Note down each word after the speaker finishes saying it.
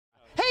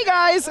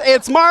guys,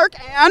 it's Mark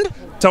and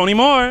Tony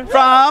Moore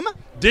from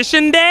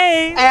Dishin'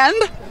 Day and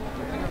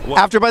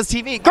Afterbuzz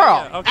TV.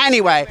 Girl, yeah, okay.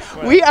 Anyway,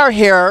 we are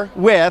here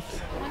with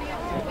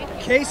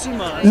Casey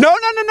Moss.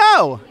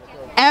 No.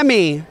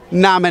 Emmy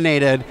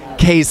nominated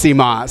Casey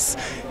Moss.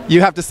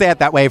 You have to say it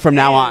that way from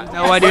now on.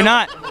 No, I do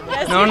not.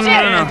 No.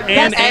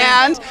 And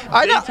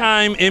I know.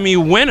 Daytime Emmy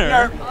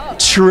winner.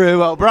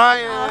 True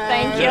O'Brien.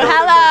 Thank you.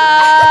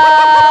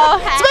 Hello.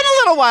 It's been a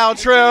little while,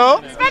 True.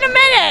 It's been a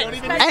minute.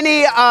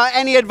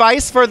 Any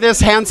advice for this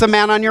handsome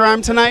man on your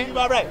arm tonight?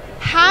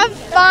 Have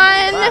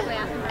fun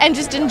and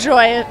just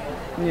enjoy it.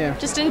 Yeah.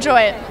 Just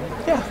enjoy it.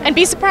 Yeah. And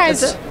be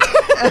surprised. Just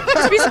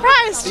be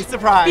surprised. Be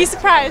surprised. Be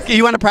surprised.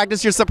 You want to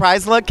practice your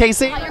surprise look,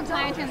 Casey?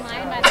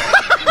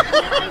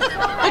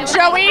 The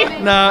Joey.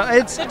 No,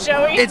 it's The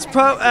Joey. it's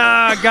God,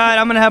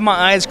 I'm gonna have my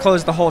eyes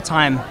closed the whole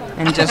time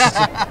and just.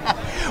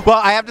 Well,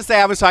 I have to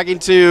say I was talking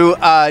to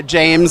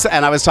James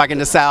and I was talking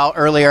to Sal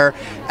earlier,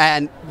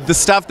 and the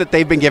stuff that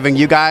they've been giving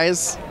you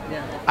guys,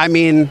 I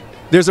mean,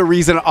 there's a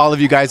reason all of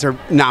you guys are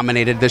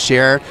nominated this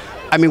year.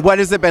 I mean, what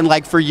has it been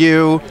like for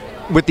you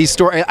with these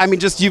stories? I mean,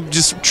 you've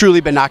just truly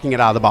been knocking it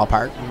out of the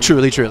ballpark.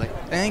 Truly.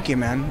 Thank you,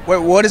 man.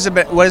 What has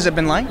it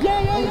been like?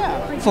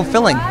 Yeah.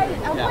 Fulfilling.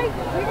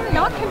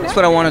 That's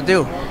what I want to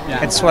do.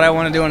 Yeah. It's what I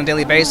want to do on a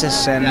daily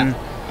basis, and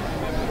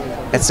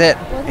that's it.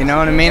 You know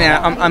what I mean?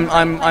 And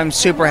I'm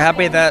super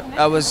happy that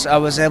I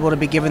was able to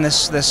be given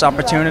this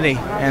opportunity,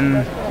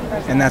 and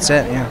that's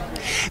it. Yeah.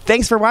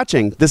 Thanks for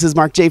watching. This is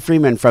J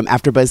Freeman from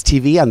Afterbuzz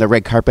TV on the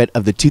red carpet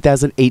of the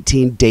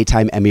 2018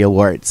 Daytime Emmy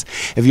Awards.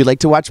 If you'd like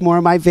to watch more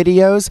of my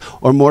videos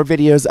or more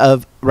videos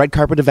of red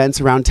carpet events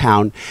around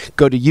town,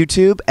 go to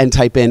YouTube and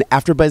type in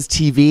Afterbuzz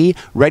TV,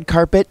 red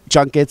carpet,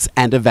 junkets,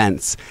 and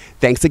events.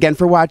 Thanks again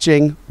for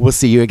watching. We'll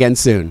see you again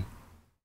soon.